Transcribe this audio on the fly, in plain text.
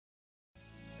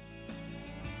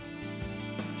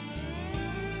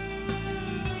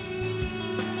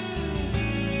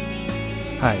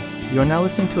Hi, you are now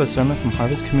listening to a sermon from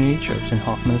Harvest Community Church in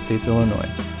Hoffman Estates, Illinois.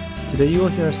 Today you will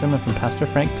hear a sermon from Pastor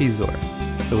Frank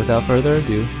Piszczor. So without further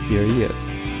ado, here he is.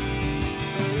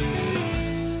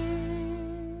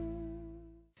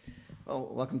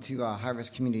 Well, welcome to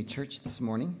Harvest Community Church this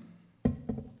morning.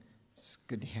 It's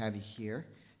good to have you here.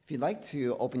 If you'd like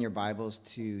to open your Bibles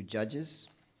to Judges,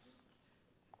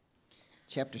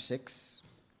 chapter 6.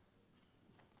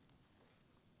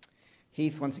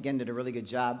 Heath once again did a really good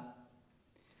job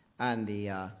on the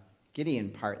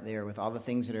Gideon part there with all the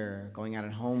things that are going on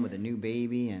at home with a new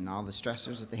baby and all the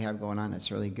stressors that they have going on. It's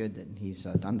really good that he's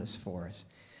done this for us.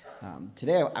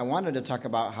 Today I wanted to talk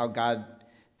about how God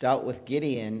dealt with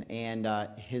Gideon and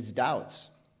his doubts.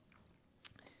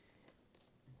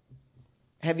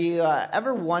 Have you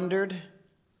ever wondered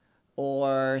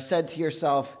or said to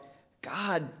yourself,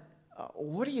 God,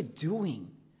 what are you doing?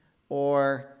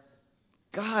 Or,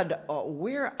 God,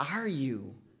 where are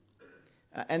you?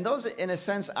 And those, in a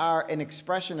sense, are an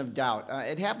expression of doubt.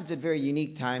 It happens at very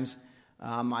unique times.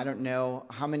 I don't know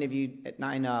how many of you at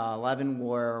 9/11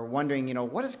 were wondering,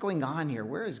 what is going on here?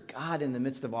 Where is God in the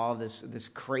midst of all this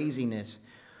craziness?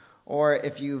 Or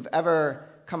if you've ever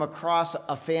come across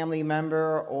a family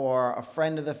member or a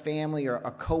friend of the family or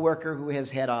a coworker who has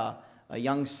had a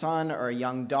young son or a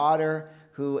young daughter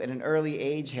who at an early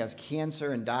age has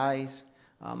cancer and dies.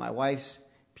 My wife's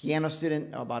piano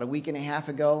student about a week and a half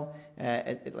ago,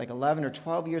 at like 11 or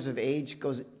 12 years of age,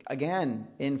 goes again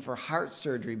in for heart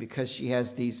surgery because she has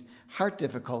these heart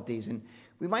difficulties. And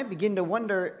we might begin to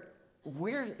wonder,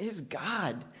 where is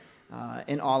God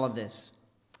in all of this?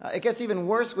 It gets even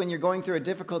worse when you're going through a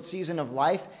difficult season of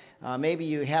life. Maybe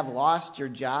you have lost your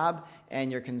job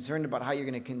and you're concerned about how you're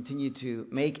going to continue to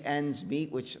make ends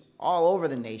meet, which all over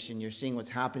the nation you're seeing what's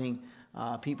happening.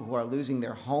 People who are losing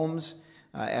their homes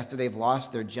after they've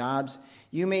lost their jobs.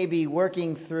 You may be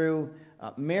working through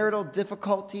marital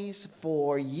difficulties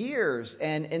for years,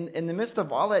 and in the midst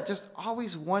of all that, just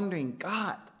always wondering,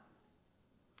 God,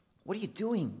 what are you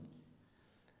doing?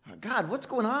 God, what's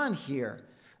going on here?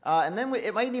 And then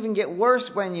it might even get worse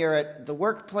when you're at the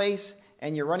workplace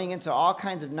and you're running into all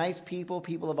kinds of nice people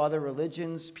of other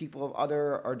religions, people of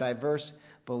other or diverse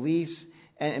beliefs,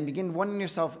 and begin wondering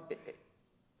yourself,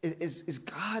 is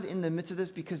God in the midst of this?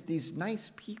 Because these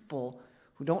nice people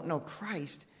who don't know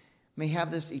Christ may have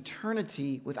this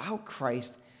eternity without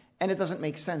Christ, and it doesn't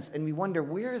make sense. And we wonder,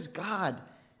 where is God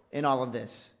in all of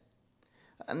this?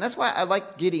 And that's why I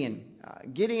like Gideon.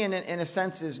 Gideon, in a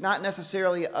sense, is not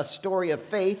necessarily a story of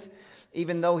faith,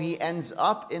 even though he ends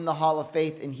up in the Hall of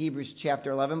Faith in Hebrews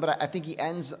chapter 11. But I think he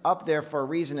ends up there for a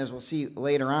reason, as we'll see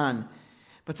later on.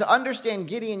 But to understand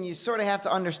Gideon, you sort of have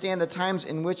to understand the times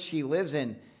in which he lives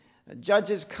in.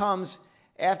 Judges comes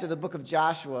after the book of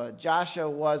Joshua. Joshua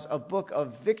was a book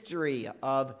of victory,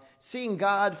 of seeing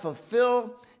God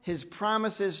fulfill his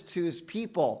promises to his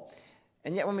people.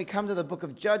 And yet when we come to the book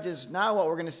of Judges, now what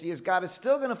we're going to see is God is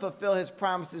still going to fulfill his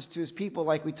promises to his people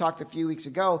like we talked a few weeks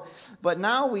ago. But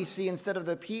now we see instead of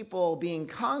the people being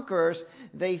conquerors,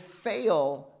 they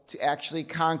fail to actually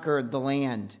conquer the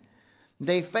land.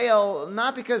 They fail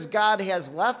not because God has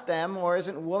left them or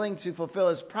isn't willing to fulfill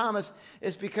his promise.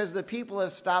 It's because the people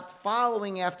have stopped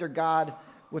following after God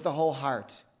with a whole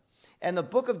heart. And the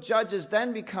book of Judges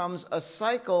then becomes a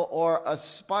cycle or a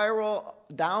spiral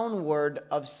downward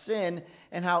of sin,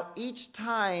 and how each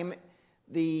time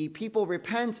the people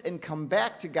repent and come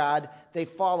back to God, they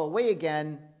fall away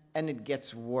again, and it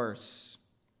gets worse.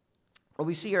 What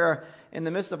we see here in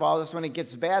the midst of all this, when it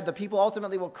gets bad, the people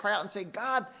ultimately will cry out and say,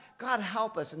 God,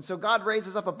 help us. And so God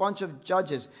raises up a bunch of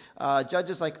judges.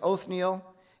 Judges like Othniel,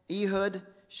 Ehud,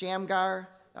 Shamgar,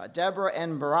 Deborah,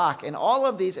 and Barak. And all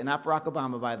of these, and not Barack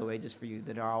Obama, by the way, just for you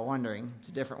that are all wondering. It's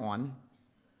a different one.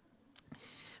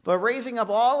 But raising up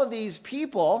all of these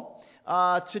people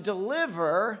to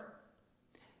deliver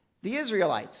the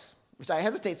Israelites. Which I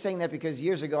hesitate saying that because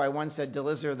years ago I once said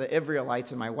deliver the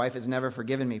Israelites, and my wife has never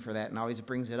forgiven me for that and always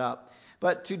brings it up.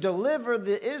 But to deliver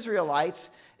the Israelites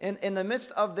in the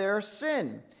midst of their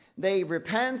sin. They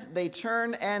repent, they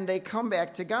turn, and they come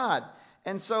back to God.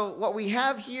 And so what we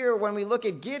have here when we look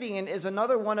at Gideon is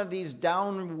another one of these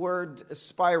downward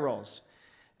spirals.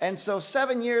 And so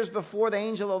 7 years before the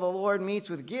angel of the Lord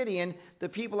meets with Gideon, the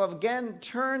people have again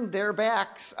turned their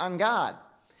backs on God.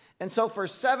 And so for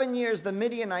 7 years, the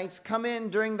Midianites come in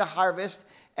during the harvest,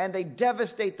 and they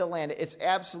devastate the land. It's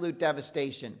absolute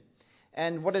devastation.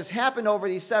 And what has happened over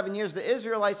these 7 years, the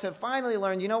Israelites have finally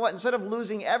learned, instead of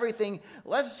losing everything,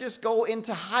 let's just go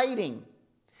into hiding.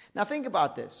 Now think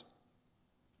about this.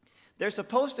 They're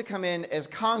supposed to come in as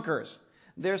conquerors.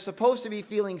 They're supposed to be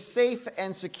feeling safe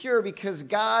and secure because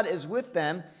God is with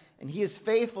them. and he is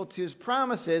faithful to his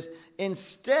promises.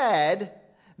 Instead,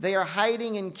 they are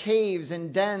hiding in caves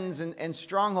and dens and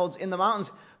strongholds in the mountains,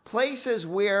 places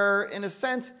where, in a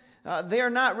sense, they are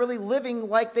not really living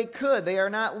like they could. They are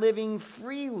not living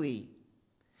freely.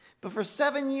 But for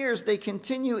 7 years, they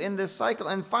continue in this cycle.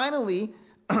 And finally,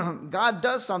 God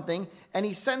does something, and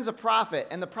he sends a prophet.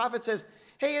 And the prophet says,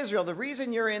 hey, Israel, the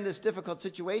reason you're in this difficult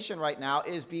situation right now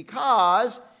is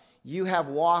because you have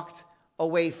walked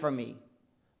away from me.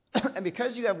 And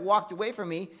because you have walked away from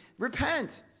me,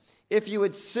 repent. If you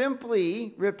would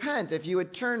simply repent, if you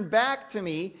would turn back to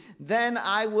me, then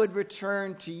I would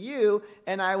return to you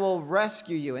and I will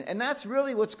rescue you. And that's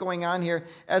really what's going on here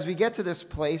as we get to this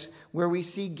place where we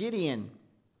see Gideon.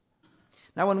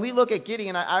 Now, when we look at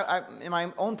Gideon, I, in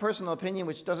my own personal opinion,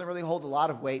 which doesn't really hold a lot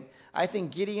of weight, I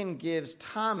think Gideon gives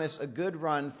Thomas a good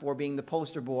run for being the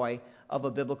poster boy of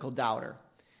a biblical doubter.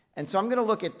 And so I'm going to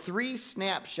look at 3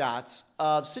 snapshots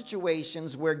of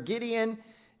situations where Gideon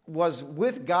was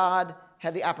with God,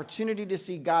 had the opportunity to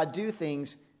see God do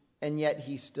things, and yet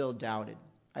he still doubted.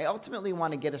 I ultimately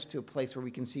want to get us to a place where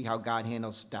we can see how God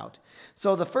handles doubt.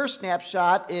 So the first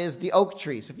snapshot is the oak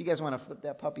tree. So if you guys want to flip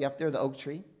that puppy up there, the oak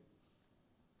tree.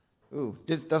 Ooh,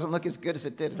 this doesn't look as good as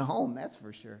it did at home, that's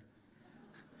for sure.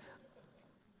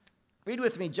 Read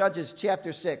with me Judges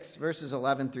chapter 6, verses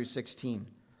 11 through 16.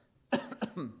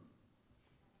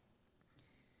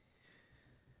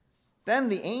 Then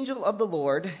the angel of the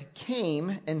Lord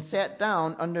came and sat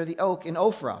down under the oak in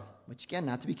Ophrah, which again,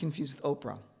 not to be confused with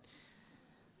Oprah.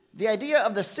 The idea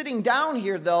of the sitting down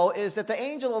here, though, is that the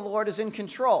angel of the Lord is in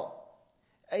control.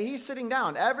 He's sitting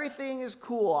down. Everything is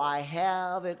cool. I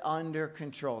have it under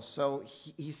control. So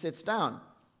he sits down.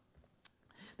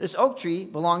 This oak tree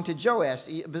belonged to Joash,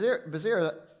 a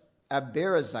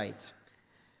Beerothite,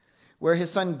 where his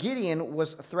son Gideon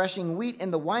was threshing wheat in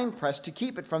the winepress to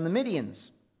keep it from the Midians.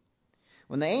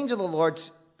 When the angel of the Lord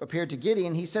appeared to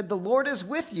Gideon, he said, "The Lord is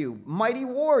with you, mighty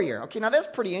warrior." Okay, now that's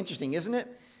pretty interesting, isn't it?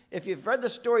 If you've read the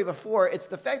story before, it's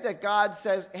the fact that God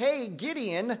says, hey,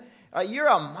 Gideon, you're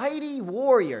a mighty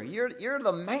warrior. You're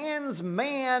the man's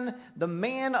man, the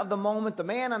man of the moment, the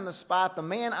man on the spot, the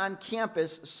man on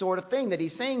campus sort of thing that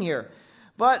he's saying here.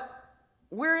 But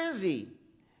where is he?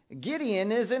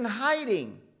 Gideon is in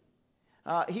hiding.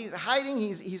 He's hiding.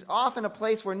 He's off in a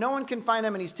place where no one can find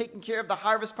him, and he's taking care of the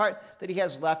harvest part that he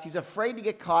has left. He's afraid to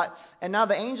get caught. And now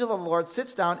the angel of the Lord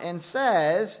sits down and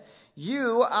says,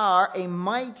 you are a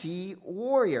mighty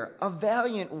warrior, a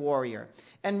valiant warrior.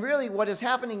 And really what is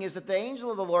happening is that the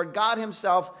angel of the Lord, God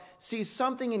himself, sees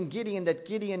something in Gideon that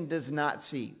Gideon does not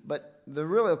see. But the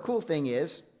really cool thing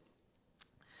is,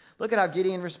 look at how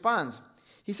Gideon responds.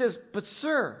 He says, but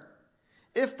sir,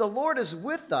 if the Lord is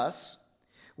with us,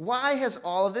 why has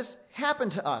all of this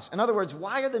happened to us? In other words,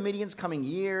 why are the Midians coming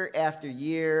year after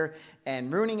year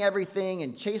and ruining everything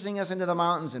and chasing us into the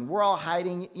mountains and we're all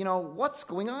hiding? You know, what's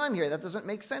going on here? That doesn't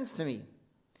make sense to me.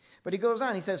 But he goes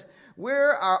on, he says,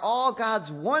 where are all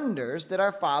God's wonders that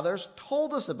our fathers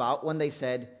told us about when they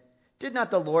said, did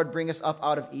not the Lord bring us up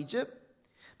out of Egypt?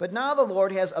 But now the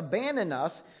Lord has abandoned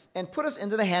us and put us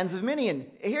into the hands of Midian.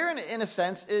 Here, in a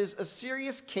sense, is a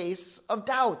serious case of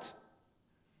doubt.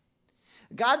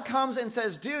 God comes and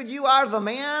says, dude, you are the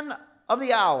man of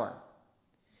the hour.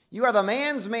 You are the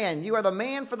man's man. You are the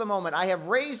man for the moment. I have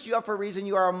raised you up for a reason.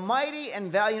 You are a mighty and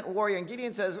valiant warrior. And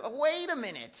Gideon says, wait a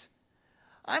minute.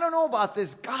 I don't know about this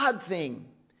God thing.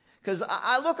 Because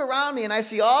I look around me and I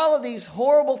see all of these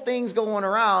horrible things going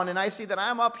around. And I see that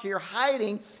I'm up here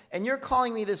hiding. And you're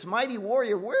calling me this mighty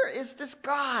warrior. Where is this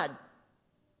God?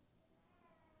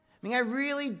 I mean, I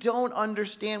really don't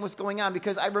understand what's going on,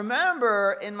 because I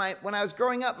remember when I was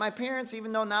growing up, my parents,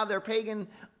 even though now they're pagan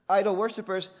idol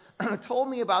worshipers, told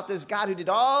me about this God who did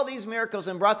all these miracles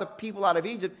and brought the people out of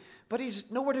Egypt, but he's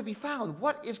nowhere to be found.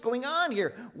 What is going on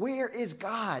here? Where is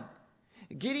God?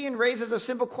 Gideon raises a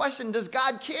simple question. Does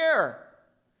God care?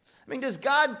 I mean, does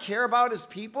God care about his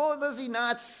people? Does he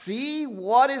not see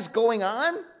what is going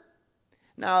on?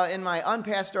 Now, in my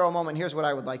unpastoral moment, here's what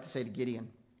I would like to say to Gideon.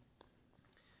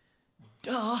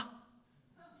 Duh.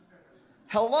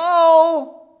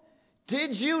 Hello?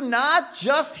 Did you not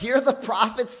just hear the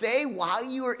prophet say while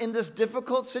you were in this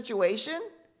difficult situation?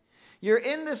 You're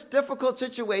in this difficult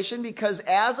situation because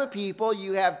as a people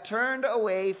you have turned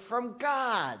away from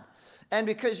God. And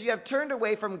because you have turned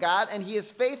away from God and he is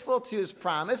faithful to his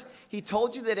promise, he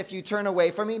told you that if you turn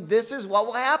away from me, this is what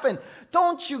will happen.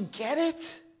 Don't you get it?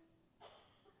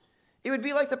 It would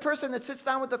be like the person that sits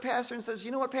down with the pastor and says,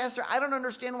 you know what, pastor, I don't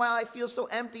understand why I feel so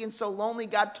empty and so lonely.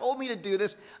 God told me to do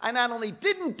this. I not only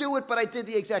didn't do it, but I did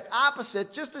the exact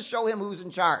opposite just to show him who's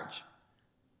in charge.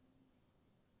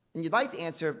 And you'd like to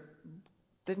answer,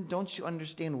 then don't you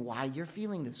understand why you're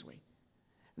feeling this way?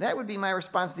 That would be my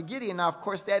response to Gideon. Now, of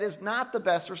course, that is not the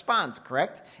best response,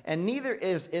 correct? And neither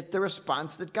is it the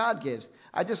response that God gives.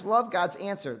 I just love God's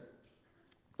answer.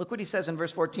 Look what he says in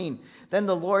verse 14. Then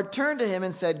the Lord turned to him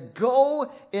and said,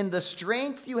 "Go in the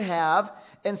strength you have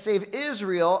and save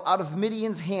Israel out of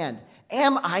Midian's hand.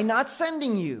 Am I not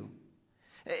sending you?"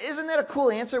 Isn't that a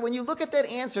cool answer? When you look at that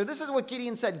answer, this is what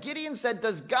Gideon said. Gideon said,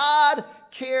 does God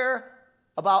care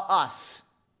about us?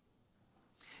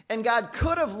 And God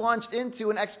could have launched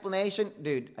into an explanation.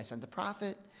 Dude, I sent the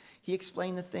prophet. He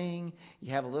explained the thing.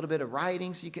 You have a little bit of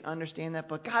writing so you can understand that.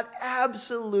 But God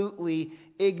absolutely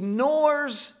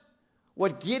ignores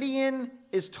what Gideon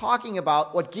is talking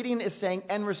about, what Gideon is saying,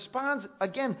 and responds,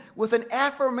 again, with an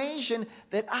affirmation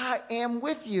that I am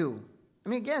with you. I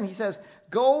mean, again, he says,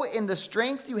 "Go in the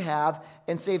strength you have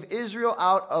and save Israel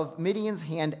out of Midian's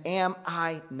hand. Am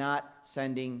I not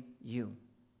sending you?"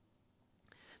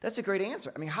 That's a great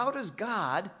answer. I mean, how does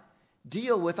God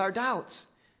deal with our doubts?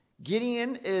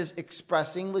 Gideon is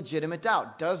expressing legitimate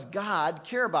doubt. Does God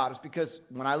care about us? Because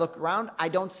when I look around, I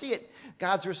don't see it.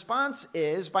 God's response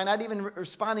is by not even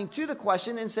responding to the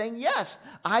question and saying, yes,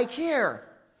 I care.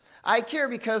 I care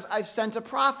because I've sent a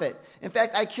prophet. In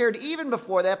fact, I cared even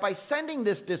before that by sending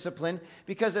this discipline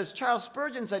because, as Charles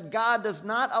Spurgeon said, God does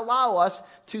not allow us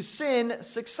to sin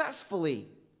successfully.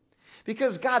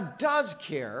 Because God does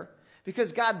care,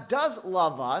 because God does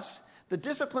love us, the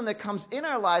discipline that comes in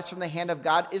our lives from the hand of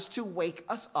God is to wake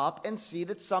us up and see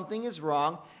that something is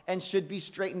wrong and should be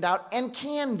straightened out and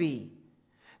can be.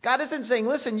 God isn't saying,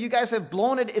 listen, you guys have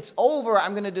blown it, it's over,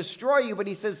 I'm going to destroy you. But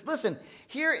he says, listen,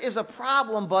 here is a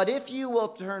problem, but if you will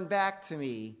turn back to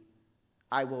me,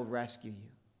 I will rescue you.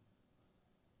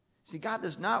 See, God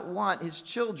does not want his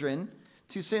children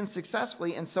to sin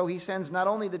successfully, and so he sends not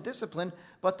only the discipline,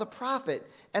 but the prophet.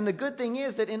 And the good thing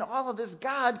is that in all of this,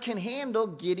 God can handle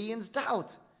Gideon's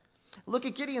doubt. Look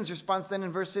at Gideon's response then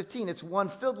in verse 15. It's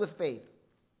one filled with faith.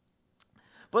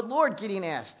 "But Lord," Gideon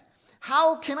asked,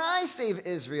 "how can I save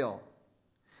Israel?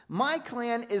 My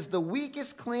clan is the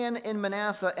weakest clan in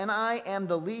Manasseh, and I am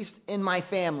the least in my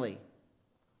family."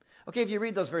 Okay, if you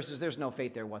read those verses, there's no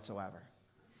faith there whatsoever.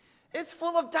 It's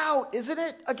full of doubt, isn't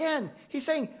it? Again, he's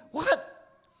saying, what?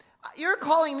 You're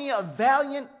calling me a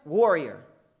valiant warrior.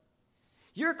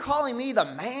 You're calling me the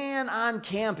man on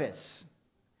campus.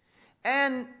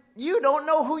 And you don't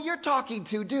know who you're talking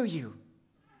to, do you?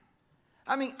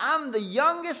 I mean, I'm the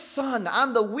youngest son.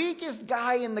 I'm the weakest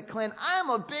guy in the clan. I'm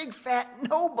a big fat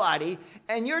nobody.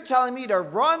 And you're telling me to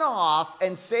run off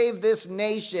and save this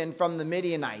nation from the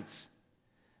Midianites.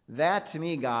 That, to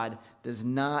me, God, does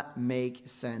not make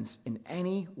sense in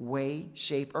any way,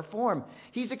 shape, or form.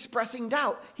 He's expressing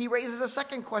doubt. He raises a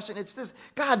second question. It's this: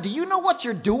 God, do you know what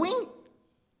you're doing?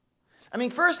 I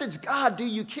mean, first it's God, do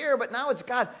you care? But now it's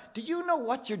God, do you know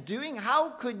what you're doing?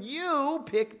 How could you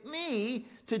pick me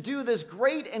to do this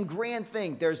great and grand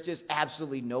thing? There's just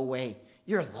absolutely no way.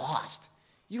 You're lost.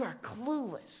 You are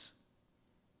clueless.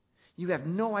 You have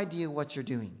no idea what you're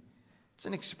doing. It's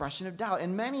an expression of doubt.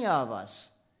 And many of us,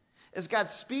 as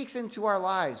God speaks into our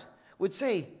lives, would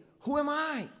say, who am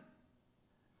I?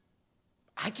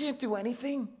 I can't do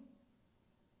anything.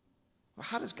 Well,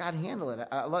 how does God handle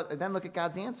it? Then look at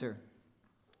God's answer.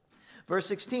 Verse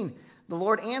 16, the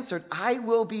Lord answered, "I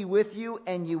will be with you,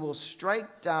 and you will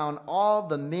strike down all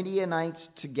the Midianites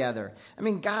together." I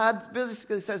mean, God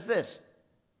basically says this.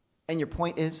 And your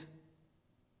point is?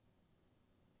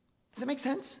 Does that make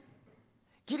sense?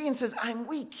 Gideon says, I'm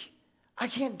weak. I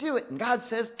can't do it. And God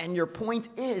says, and your point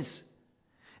is?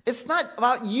 It's not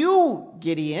about you,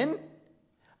 Gideon.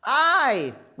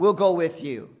 I will go with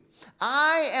you.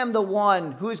 I am the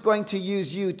one who is going to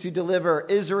use you to deliver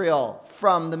Israel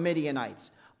from the Midianites.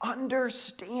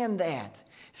 Understand that.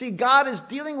 See, God is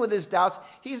dealing with his doubts.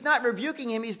 He's not rebuking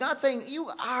him. He's not saying, you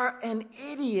are an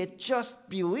idiot, just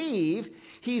believe.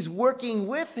 He's working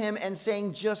with him and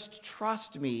saying, just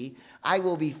trust me. I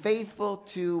will be faithful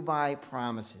to my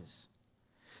promises.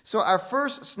 So our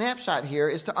first snapshot here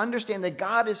is to understand that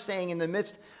God is saying in the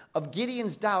midst of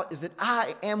Gideon's doubt is that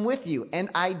I am with you, and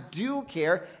I do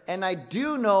care, and I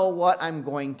do know what I'm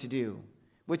going to do.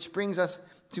 Which brings us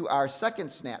to our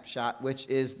second snapshot, which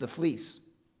is the fleece.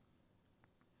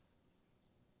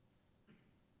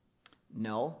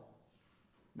 No,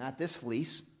 not this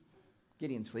fleece,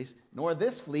 Gideon's fleece, nor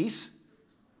this fleece,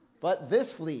 but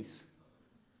this fleece.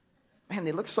 Man,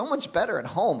 they look so much better at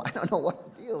home. I don't know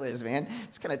what the deal is, man.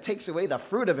 It kind of takes away the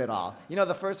fruit of it all. You know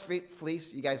the first fleece?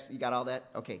 You got all that?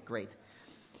 Okay, great.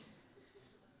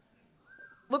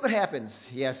 Look what happens.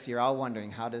 Yes, you're all wondering,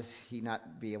 how does he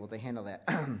not be able to handle that?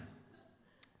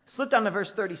 Slip down to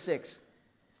verse 36.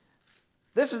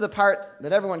 This is the part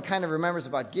that everyone kind of remembers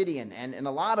about Gideon. And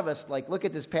a lot of us look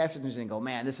at this passage and go,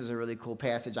 man, this is a really cool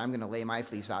passage. I'm going to lay my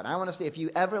fleece out. And I want to say, if you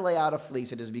ever lay out a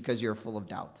fleece, it is because you're full of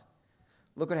doubt.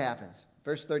 Look what happens.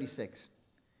 Verse 36.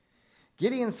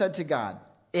 Gideon said to God,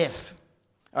 if.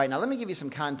 All right, now let me give you some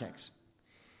context.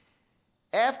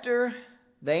 After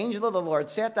the angel of the Lord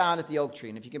sat down at the oak tree,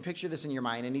 and if you can picture this in your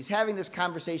mind, and he's having this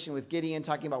conversation with Gideon,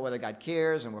 talking about whether God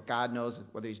cares and what God knows,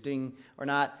 whether he's doing or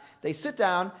not. They sit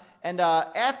down, and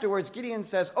afterwards Gideon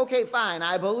says, okay, fine,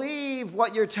 I believe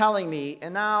what you're telling me,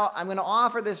 and now I'm going to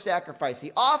offer this sacrifice.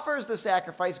 He offers the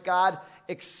sacrifice. God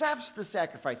accepts the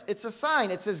sacrifice. It's a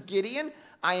sign. It says, Gideon,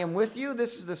 I am with you.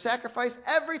 This is the sacrifice.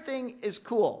 Everything is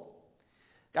cool.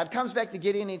 God comes back to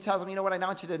Gideon and he tells him, you know what, I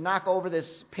want you to knock over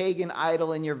this pagan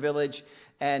idol in your village,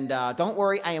 and don't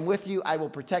worry, I am with you, I will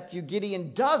protect you.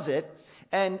 Gideon does it,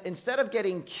 and instead of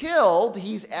getting killed,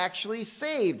 he's actually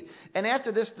saved. And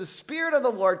after this, the Spirit of the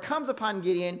Lord comes upon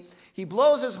Gideon, he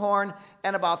blows his horn,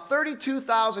 and about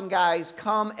 32,000 guys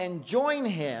come and join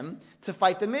him to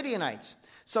fight the Midianites.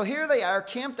 So here they are,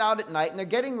 camped out at night, and they're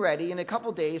getting ready in a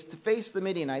couple days to face the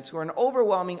Midianites, who are an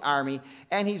overwhelming army,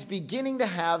 and he's beginning to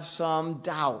have some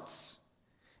doubts.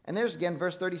 And there's again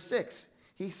verse 36.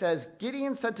 He says,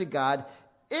 Gideon said to God,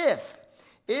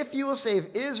 if you will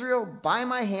save Israel by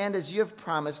my hand as you have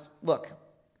promised, look,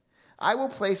 I will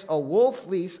place a wool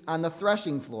fleece on the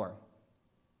threshing floor.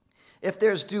 If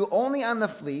there's dew only on the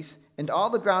fleece and all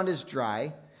the ground is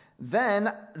dry, then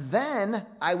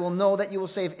I will know that you will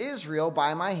save Israel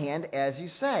by my hand, as you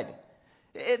said.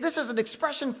 This is an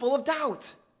expression full of doubt.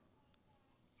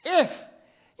 If.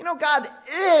 God,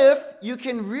 if you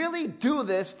can really do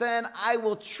this, then I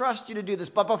will trust you to do this.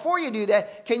 But before you do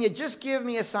that, can you just give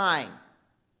me a sign?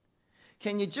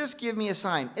 Can you just give me a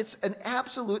sign? It's an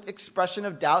absolute expression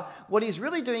of doubt. What he's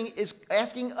really doing is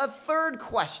asking a third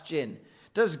question.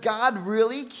 Does God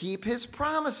really keep his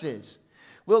promises?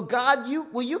 Will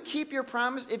you keep your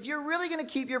promise? If you're really going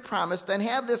to keep your promise, then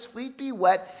have this fleece be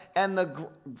wet and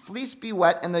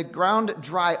the ground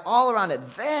dry all around it.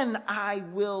 Then I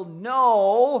will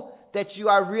know that you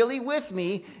are really with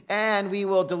me, and we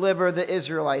will deliver the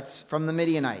Israelites from the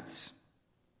Midianites.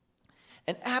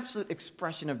 An absolute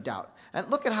expression of doubt. And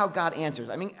look at how God answers.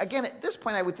 I mean, again, at this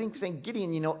point I would think saying,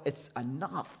 Gideon, it's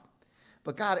enough.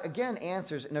 But God again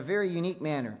answers in a very unique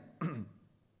manner.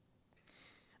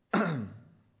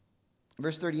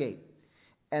 Verse 38,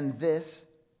 and this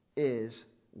is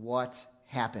what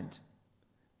happened.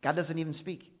 God doesn't even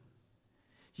speak.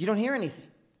 You don't hear anything.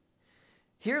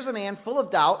 Here's a man full of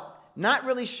doubt, not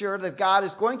really sure that God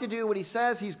is going to do what he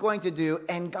says he's going to do,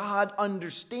 and God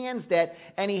understands that,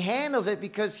 and he handles it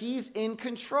because he's in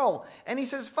control. And he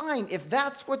says, fine, if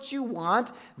that's what you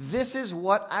want, this is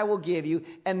what I will give you,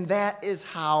 and that is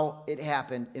how it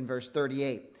happened in verse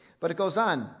 38. But it goes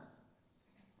on.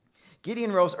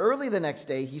 Gideon rose early the next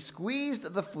day. He squeezed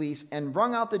the fleece and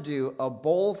wrung out the dew, a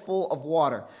bowl full of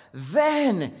water.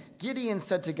 Then Gideon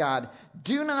said to God,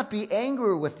 do not be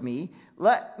angry with me.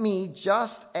 Let me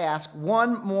just ask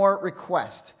one more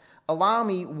request. Allow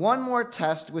me one more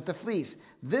test with the fleece.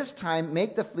 This time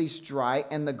make the fleece dry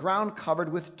and the ground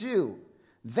covered with dew.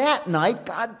 That night,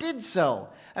 God did so.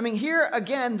 I mean, here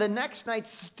again, the next night,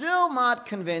 still not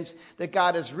convinced that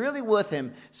God is really with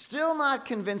him, still not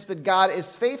convinced that God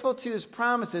is faithful to his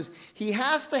promises. He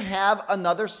has to have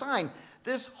another sign.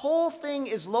 This whole thing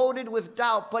is loaded with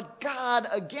doubt, but God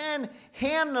again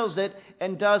handles it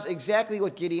and does exactly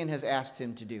what Gideon has asked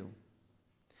him to do.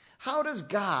 How does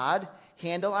God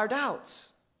handle our doubts?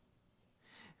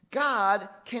 God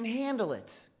can handle it.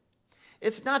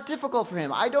 It's not difficult for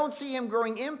him. I don't see him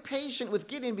growing impatient with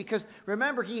Gideon because,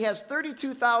 remember, he has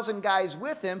 32,000 guys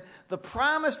with him. The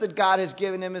promise that God has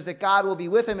given him is that God will be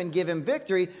with him and give him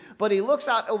victory. But he looks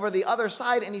out over the other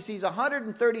side and he sees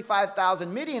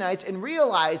 135,000 Midianites and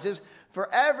realizes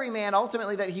for every man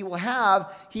ultimately that he will have,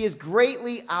 he is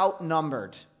greatly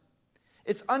outnumbered.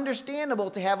 It's understandable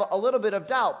to have a little bit of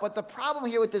doubt. But the problem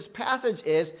here with this passage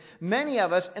is many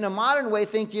of us in a modern way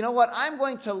think, you know what, I'm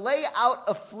going to lay out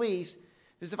a fleece.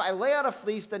 Because if I lay out a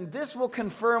fleece, then this will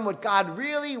confirm what God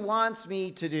really wants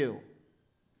me to do.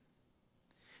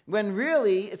 When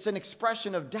really, it's an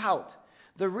expression of doubt.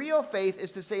 The real faith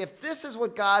is to say, if this is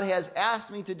what God has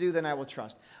asked me to do, then I will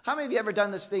trust. How many of you ever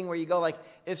done this thing where you go like,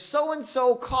 if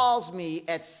so-and-so calls me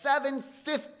at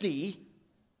 7:50,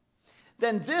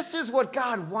 then this is what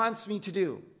God wants me to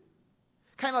do.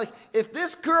 Kind of like, if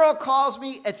this girl calls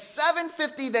me at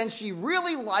 7:50, then she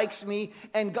really likes me,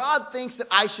 and God thinks that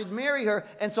I should marry her,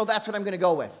 and so that's what I'm going to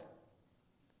go with.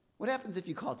 What happens if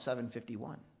you call it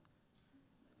 7:51?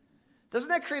 Doesn't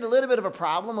that create a little bit of a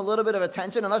problem, a little bit of a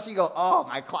tension, unless you go, oh,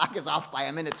 my clock is off by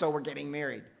a minute, so we're getting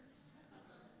married?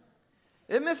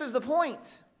 It misses the point.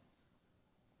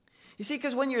 You see,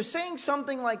 because when you're saying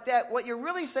something like that, what you're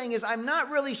really saying is, I'm not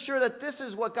really sure that this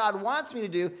is what God wants me to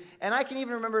do. And I can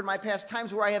even remember in my past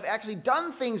times where I have actually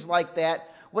done things like that.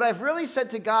 What I've really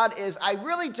said to God is, I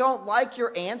really don't like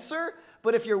your answer,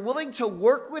 but if you're willing to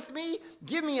work with me,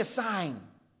 give me a sign.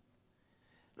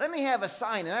 Let me have a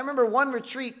sign. And I remember one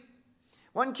retreat,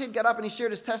 one kid got up and he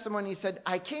shared his testimony. He said,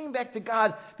 I came back to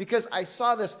God because I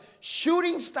saw this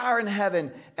shooting star in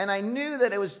heaven, and I knew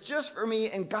that it was just for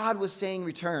me, and God was saying,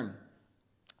 return.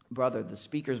 Brother, the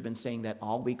speaker's been saying that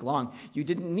all week long. You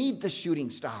didn't need the shooting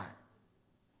star.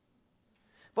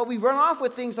 But we run off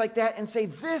with things like that and say,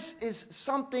 this is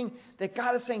something that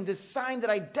God is saying, this sign that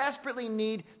I desperately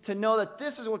need to know that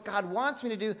this is what God wants me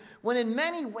to do, when in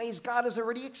many ways God has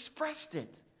already expressed it.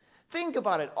 Think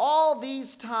about it. All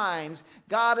these times,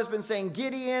 God has been saying,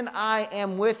 Gideon, I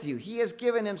am with you. He has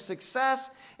given him success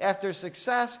after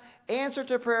success, answer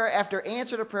to prayer after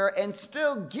answer to prayer, and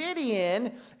still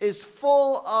Gideon is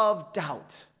full of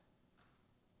doubt.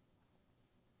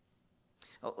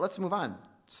 Oh, let's move on.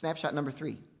 Snapshot number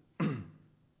 3.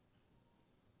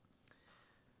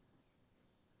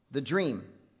 The dream.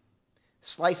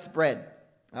 Sliced bread.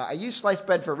 I use sliced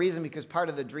bread for a reason, because part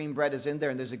of the dream bread is in there,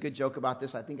 and there's a good joke about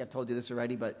this. I think I've told you this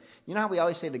already, but you know how we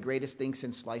always say the greatest thing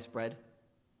since sliced bread?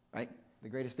 Right? The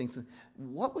greatest thing since...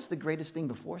 What was the greatest thing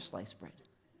before sliced bread?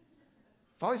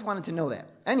 I've always wanted to know that.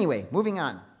 Anyway, moving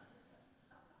on.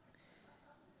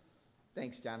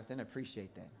 Thanks, Jonathan. I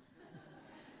appreciate that.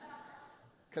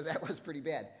 Because that was pretty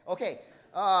bad. Okay.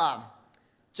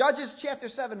 Judges chapter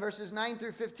 7, verses 9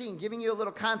 through 15, giving you a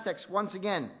little context once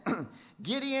again.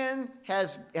 Gideon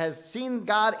has seen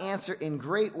God answer in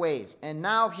great ways. And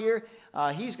now here,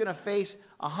 he's going to face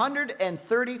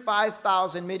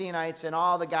 135,000 Midianites and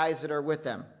all the guys that are with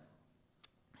them.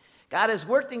 God has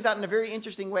worked things out in a very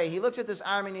interesting way. He looks at this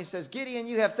army and he says, Gideon,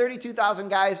 you have 32,000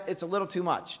 guys. It's a little too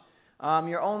much.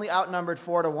 You're only outnumbered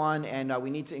 4-1, and we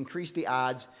need to increase the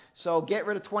odds. So get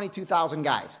rid of 22,000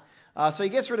 guys. So he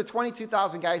gets rid of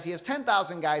 22,000 guys. He has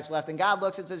 10,000 guys left. And God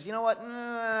looks and says, you know what?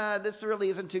 This really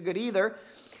isn't too good either.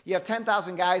 You have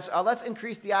 10,000 guys. Let's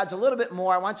increase the odds a little bit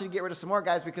more. I want you to get rid of some more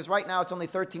guys, because right now it's only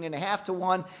 13.5 to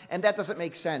 1, and that doesn't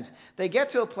make sense. They get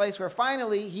to a place where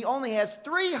finally he only has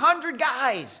 300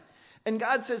 guys. And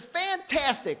God says,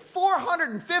 fantastic,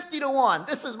 450 to 1.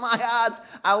 This is my odds.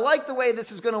 I like the way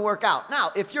this is going to work out.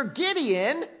 Now, if you're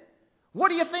Gideon,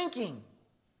 what are you thinking?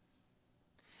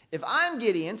 If I'm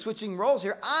Gideon, switching roles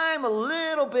here, I'm a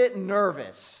little bit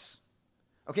nervous.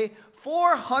 Okay,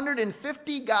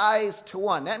 450 guys to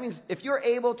 1. That means if you're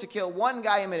able to kill one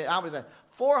guy a minute, how was that?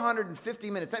 450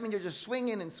 minutes. That means you're just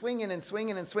swinging and swinging and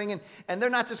swinging and swinging, and they're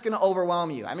not just going to overwhelm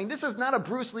you. I mean, this is not a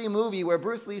Bruce Lee movie where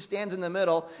Bruce Lee stands in the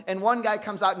middle and one guy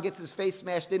comes out and gets his face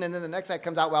smashed in, and then the next guy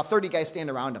comes out while 30 guys stand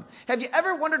around him. Have you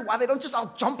ever wondered why they don't just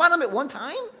all jump on him at one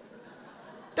time?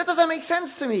 That doesn't make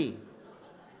sense to me.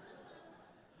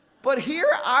 But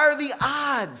here are the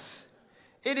odds.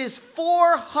 It is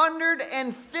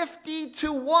 450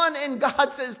 to 1, and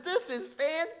God says, this is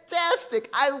fantastic.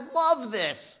 I love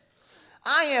this.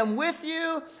 I am with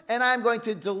you, and I'm going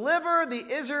to deliver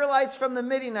the Israelites from the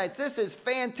Midianites. This is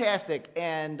fantastic.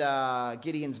 And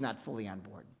Gideon's not fully on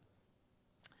board.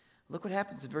 Look what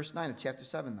happens in verse 9 of chapter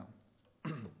 7, though.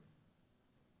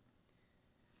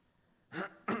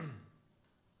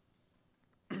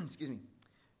 Excuse me.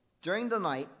 During the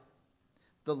night,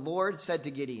 the Lord said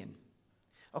to Gideon.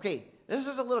 Okay, this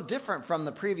is a little different from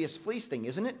the previous fleece thing,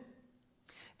 isn't it?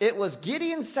 It was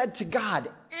Gideon said to God,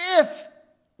 if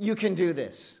you can do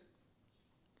this.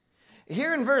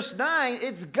 Here in verse 9,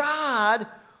 it's God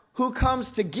who comes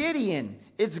to Gideon.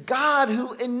 It's God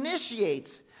who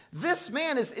initiates. This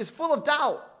man is full of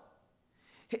doubt.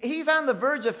 He's on the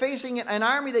verge of facing an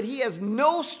army that he has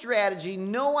no strategy,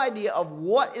 no idea of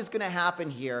what is going to happen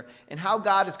here and how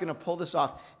God is going to pull this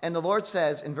off. And the Lord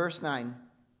says in verse 9,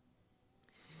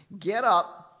 get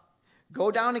up,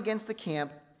 go down against the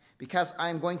camp, because I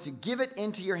am going to give it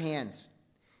into your hands.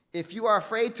 If you are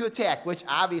afraid to attack, which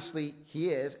obviously he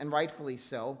is, and rightfully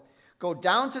so, go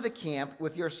down to the camp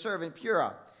with your servant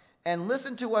Purah and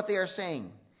listen to what they are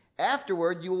saying.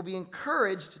 Afterward, you will be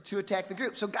encouraged to attack the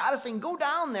group. So God is saying, go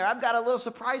down there. I've got a little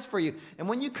surprise for you. And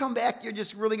when you come back, you're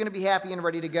just really going to be happy and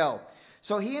ready to go.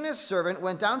 So he and his servant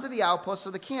went down to the outposts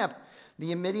of the camp.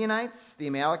 The Midianites, the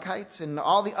Amalekites, and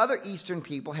all the other eastern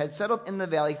people had settled in the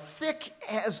valley thick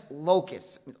as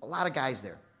locusts. A lot of guys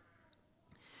there.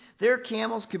 Their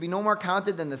camels could be no more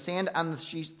counted than the sand on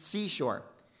the seashore.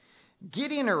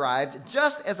 Gideon arrived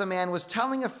just as a man was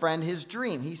telling a friend his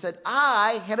dream. He said,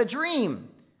 I had a dream.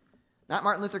 Not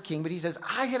Martin Luther King, but he says,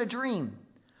 I had a dream.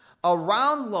 A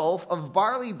round loaf of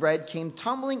barley bread came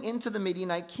tumbling into the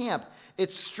Midianite camp.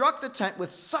 It struck the tent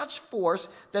with such force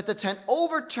that the tent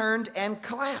overturned and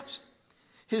collapsed.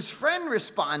 His friend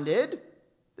responded,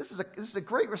 this is a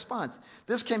great response.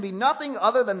 This can be nothing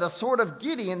other than the sword of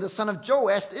Gideon, the son of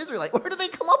Joash, the Israelite. Where do they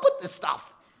come up with this stuff?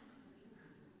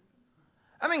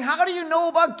 I mean, how do you know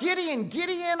about Gideon?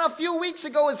 Gideon, a few weeks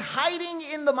ago, is hiding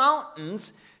in the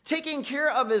mountains, taking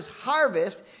care of his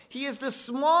harvest. He is the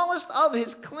smallest of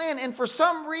his clan, and for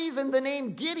some reason, the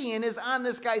name Gideon is on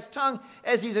this guy's tongue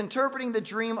as he's interpreting the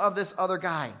dream of this other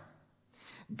guy.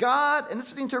 God, and this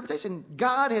is the interpretation,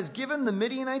 God has given the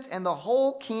Midianites and the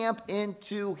whole camp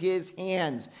into his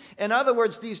hands. In other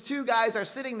words, these two guys are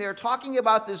sitting there talking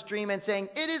about this dream and saying,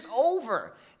 it is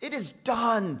over. It is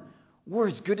done. We're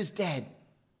as good as dead.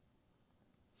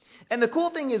 And the cool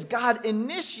thing is God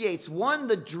initiates, one,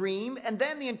 the dream, and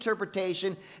then the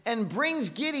interpretation, and brings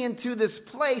Gideon to this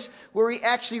place where he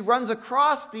actually runs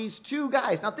across these two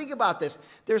guys. Now think about this.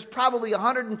 There's probably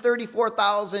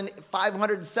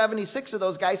 134,576 of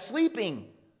those guys sleeping.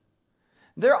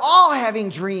 They're all having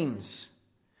dreams.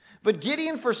 But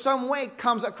Gideon, for some way,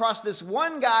 comes across this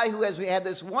one guy who has had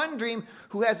this one dream,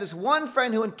 who has this one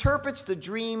friend who interprets the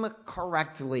dream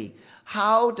correctly.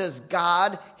 How does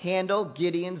God handle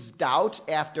Gideon's doubt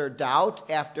after doubt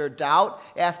after doubt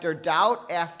after doubt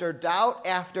after doubt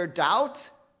after doubt?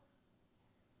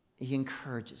 He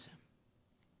encourages him.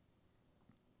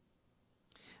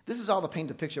 This is all to paint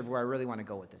a picture of where I really want to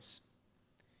go with this.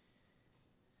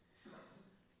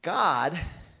 God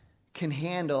can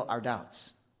handle our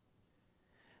doubts.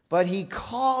 But he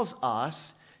calls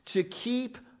us to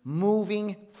keep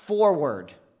moving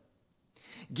forward.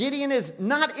 Gideon is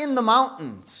not in the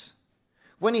mountains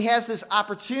when he has this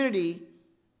opportunity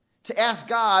to ask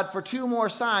God for 2 more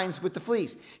signs with the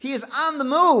fleece. He is on the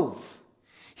move.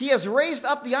 He has raised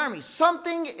up the army.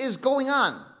 Something is going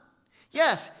on.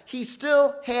 Yes, he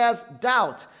still has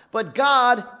doubt, but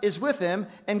God is with him,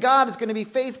 and God is going to be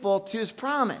faithful to his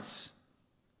promise.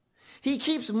 He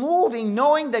keeps moving,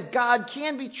 knowing that God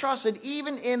can be trusted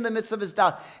even in the midst of his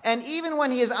doubt. And even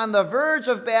when he is on the verge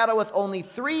of battle with only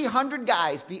 300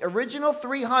 guys, the original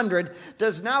 300,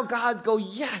 does now God go,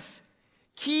 yes,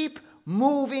 keep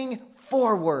moving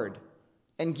forward.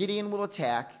 And Gideon will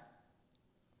attack,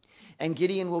 and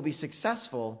Gideon will be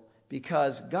successful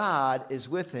because God is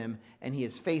with him and he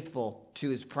is faithful to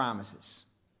his promises.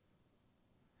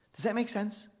 Does that make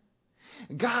sense?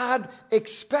 God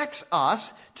expects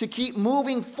us to keep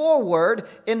moving forward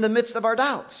in the midst of our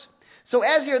doubts. So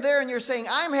as you're there and you're saying,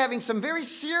 I'm having some very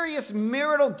serious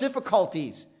marital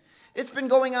difficulties. It's been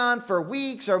going on for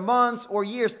weeks or months or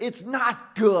years. It's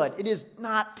not good. It is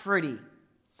not pretty.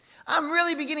 I'm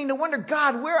really beginning to wonder,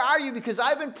 God, where are you? Because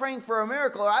I've been praying for a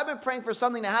miracle, or I've been praying for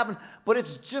something to happen, but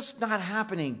it's just not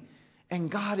happening. And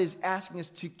God is asking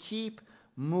us to keep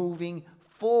moving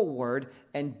forward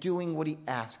and doing what he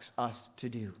asks us to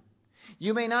do.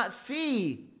 You may not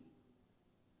see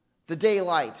the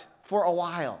daylight for a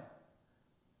while,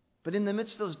 but in the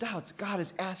midst of those doubts, God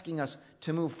is asking us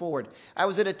to move forward. I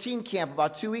was at a teen camp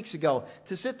about 2 weeks ago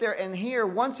to sit there and hear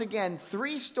once again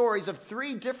 3 stories of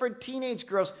 3 different teenage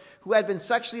girls who had been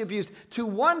sexually abused, to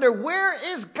wonder, where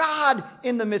is God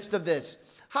in the midst of this?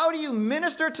 How do you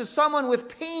minister to someone with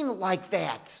pain like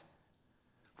that?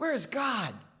 Where is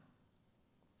God?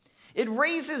 It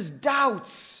raises doubts.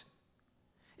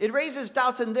 It raises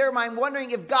doubts in their mind,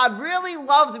 wondering, if God really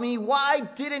loved me, why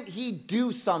didn't he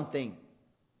do something?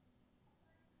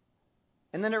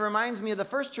 And then it reminds me of the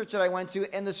first church that I went to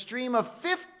and the stream of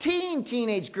 15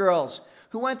 teenage girls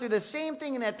who went through the same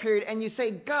thing in that period. And you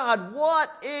say, God, what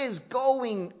is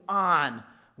going on?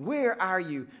 Where are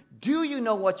you? Do you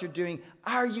know what you're doing?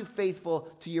 Are you faithful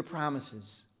to your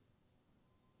promises?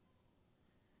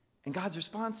 And God's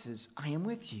response is, I am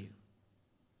with you.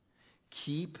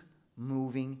 Keep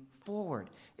moving forward.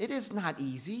 It is not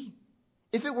easy.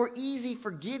 If it were easy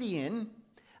for Gideon,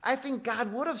 I think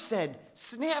God would have said,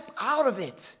 snap out of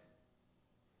it.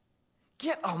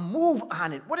 Get a move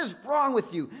on it. What is wrong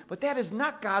with you? But that is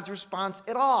not God's response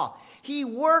at all. He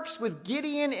works with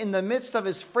Gideon in the midst of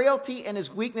his frailty and his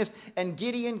weakness, and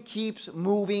Gideon keeps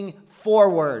moving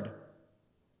forward.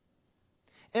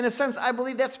 In a sense, I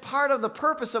believe that's part of the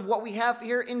purpose of what we have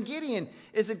here in Gideon,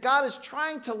 is that God is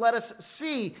trying to let us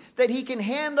see that he can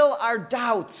handle our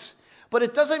doubts. But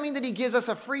it doesn't mean that he gives us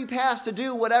a free pass to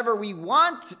do whatever we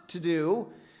want to do.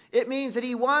 It means that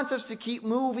he wants us to keep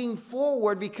moving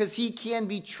forward because he can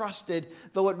be trusted,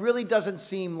 though it really doesn't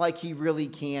seem like he really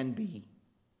can be.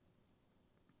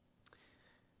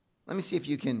 Let me see if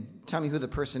you can tell me who the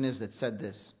person is that said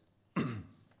this.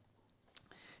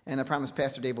 And I promise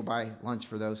Pastor Dave will buy lunch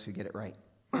for those who get it right.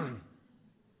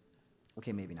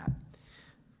 Okay, maybe not.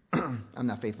 I'm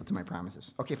not faithful to my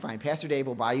promises. Okay, fine. Pastor Dave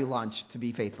will buy you lunch to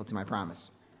be faithful to my promise.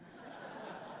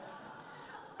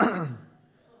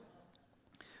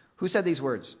 Who said these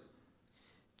words?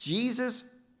 Jesus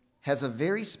has a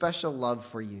very special love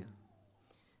for you.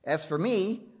 As for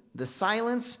me, the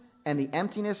silence and the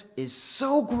emptiness is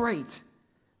so great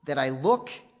that I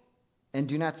look and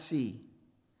do not see,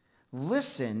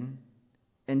 listen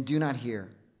and do not hear.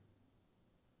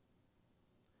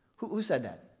 Who said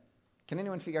that? Can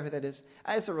anyone figure out who that is?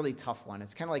 It's a really tough one.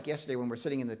 It's kind of like yesterday when we're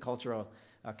sitting in the Cultural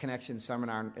Connection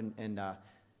seminar and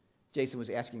Jason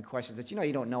was asking questions that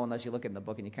you don't know unless you look in the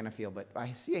book and you kind of feel. But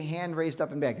I see a hand raised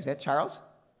up in back. Is that Charles?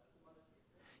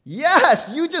 Yes,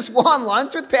 you just won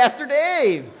lunch with Pastor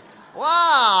Dave.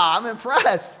 Wow, I'm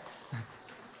impressed.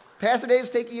 Pastor Dave's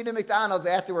taking you to McDonald's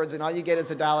afterwards and all you get is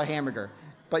 $1 hamburger.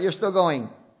 But you're still going.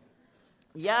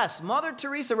 Yes, Mother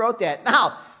Teresa wrote that.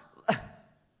 Now,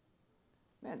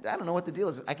 man, I don't know what the deal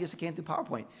is. I guess I can't do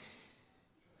PowerPoint.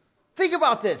 Think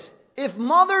about this. If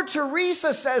Mother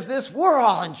Teresa says this, we're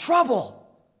all in trouble.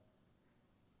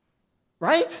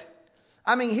 Right?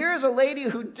 I mean, here's a lady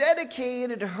who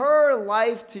dedicated her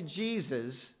life to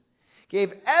Jesus,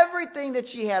 gave everything that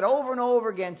she had over and over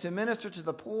again to minister to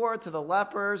the poor, to the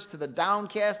lepers, to the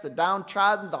downcast, the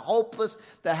downtrodden, the hopeless,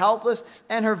 the helpless.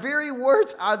 And her very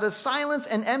words are, the silence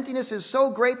and emptiness is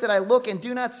so great that I look and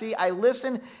do not see, I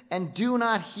listen and do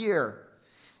not hear.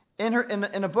 In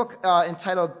a book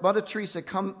entitled Mother Teresa,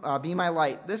 Come Be My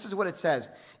Light, this is what it says.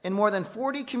 In more than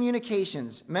 40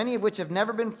 communications, many of which have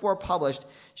never been before published,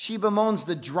 she bemoans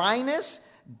the dryness,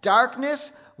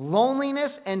 darkness,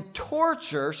 loneliness, and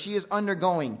torture she is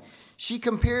undergoing. She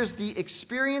compares the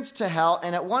experience to hell,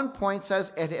 and at one point says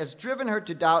it has driven her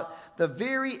to doubt the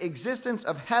very existence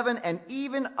of heaven and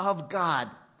even of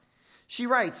God. She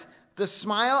writes, the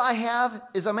smile I have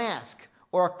is a mask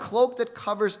or a cloak that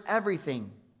covers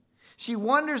everything. She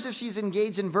wonders if she's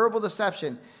engaged in verbal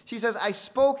deception. She says, I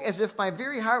spoke as if my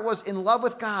very heart was in love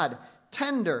with God,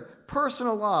 tender,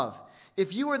 personal love.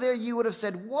 If you were there, you would have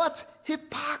said, what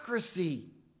hypocrisy.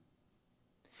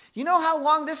 You know how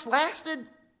long this lasted?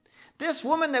 This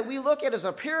woman that we look at as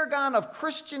a paragon of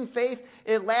Christian faith,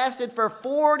 it lasted for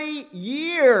 40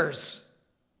 years.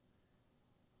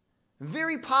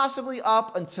 Very possibly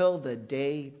up until the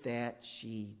day that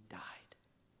she died.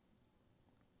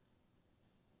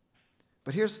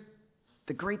 But here's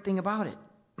the great thing about it.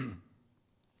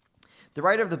 The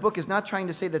writer of the book is not trying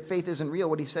to say that faith isn't real.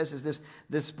 What he says is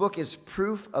this book is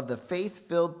proof of the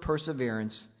faith-filled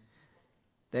perseverance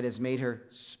that has made her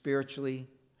spiritually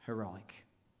heroic.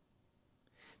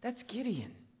 That's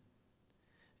Gideon.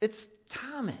 It's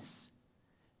Thomas.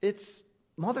 It's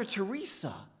Mother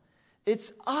Teresa.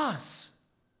 It's us.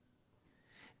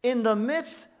 In the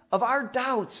midst of our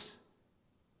doubts,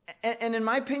 and in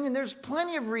my opinion, there's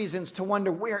plenty of reasons to wonder,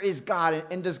 where is God?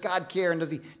 And does God care? And does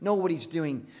he know what he's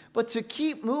doing? But to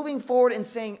keep moving forward and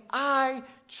saying, I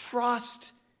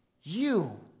trust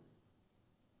you.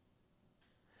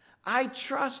 I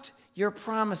trust your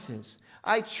promises.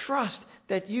 I trust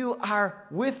that you are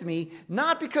with me,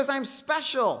 not because I'm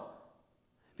special.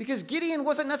 Because Gideon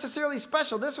wasn't necessarily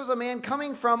special. This was a man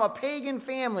coming from a pagan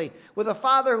family with a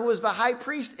father who was the high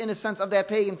priest, in a sense, of that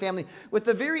pagan family, with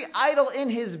the very idol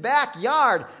in his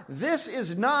backyard. This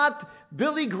is not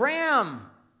Billy Graham.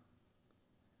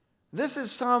 This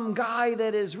is some guy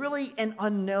that is really an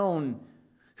unknown,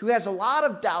 who has a lot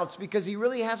of doubts because he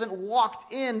really hasn't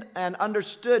walked in and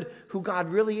understood who God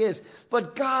really is.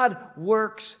 But God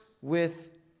works with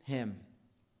him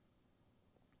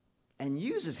and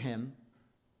uses him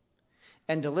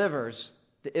and delivers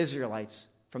the Israelites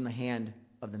from the hand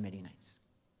of the Midianites.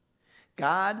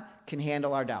 God can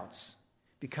handle our doubts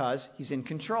because he's in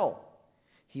control.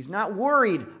 He's not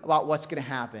worried about what's going to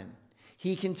happen.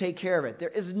 He can take care of it. There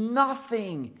is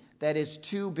nothing that is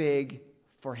too big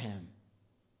for him.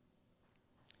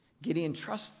 Gideon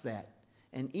trusts that.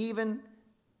 And even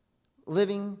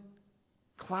living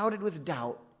clouded with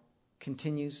doubt,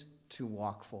 continues to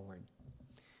walk forward.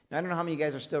 Now, I don't know how many of you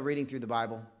guys are still reading through the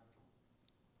Bible.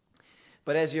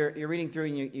 But as you're reading through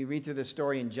and you read through the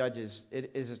story in Judges,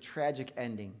 it is a tragic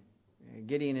ending.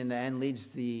 Gideon, in the end, leads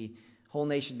the whole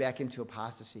nation back into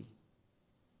apostasy.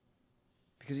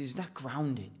 Because he's not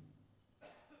grounded.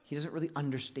 He doesn't really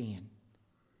understand.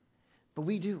 But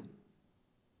we do.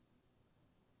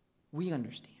 We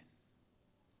understand.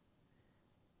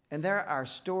 And there are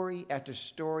story after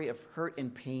story of hurt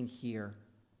and pain here.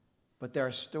 But there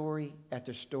are story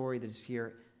after story that is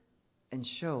here and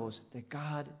shows that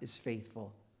God is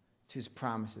faithful to his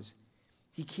promises.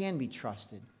 He can be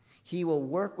trusted. He will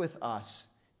work with us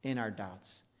in our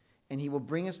doubts, and he will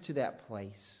bring us to that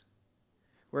place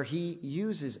where he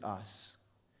uses us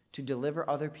to deliver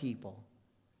other people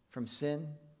from sin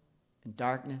and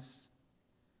darkness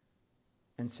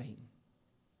and Satan.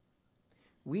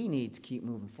 We need to keep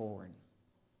moving forward,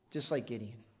 just like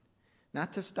Gideon.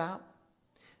 Not to stop,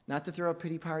 not to throw a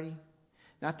pity party,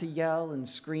 not to yell and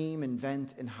scream and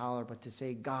vent and holler, but to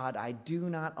say, God, I do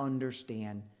not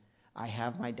understand. I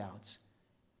have my doubts,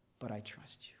 but I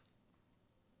trust you.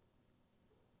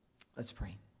 Let's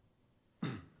pray.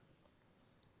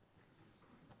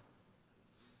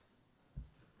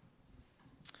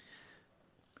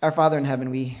 Our Father in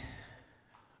heaven, we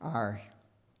are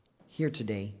here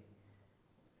today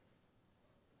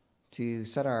to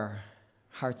set our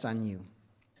hearts on you.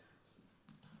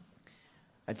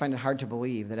 I'd find it hard to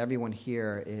believe that everyone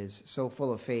here is so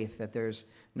full of faith that there's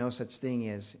no such thing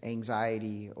as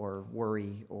anxiety or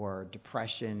worry or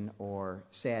depression or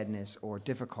sadness or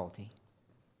difficulty.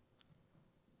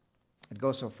 I'd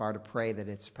go so far to pray that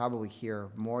it's probably here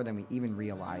more than we even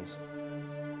realize,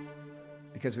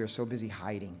 because we are so busy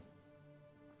hiding,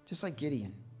 just like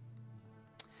Gideon.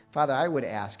 Father, I would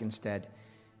ask instead,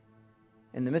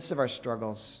 in the midst of our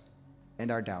struggles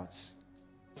and our doubts,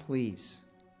 please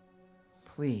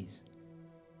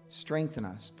strengthen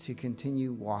us to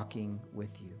continue walking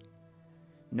with you,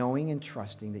 knowing and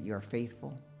trusting that you are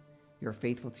faithful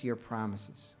to your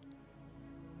promises,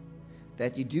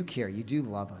 that you do care, you do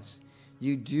love us,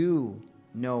 you do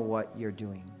know what you're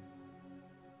doing,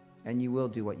 and you will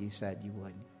do what you said you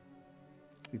would.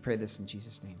 We pray this in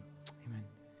Jesus' name. Amen.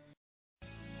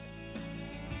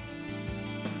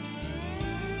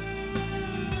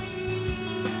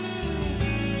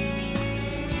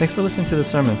 Thanks for listening to the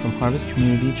sermon from Harvest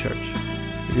Community Church.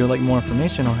 If you would like more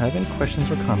information or have any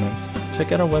questions or comments,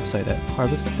 check out our website at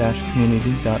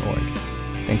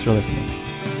harvest-community.org. Thanks for listening.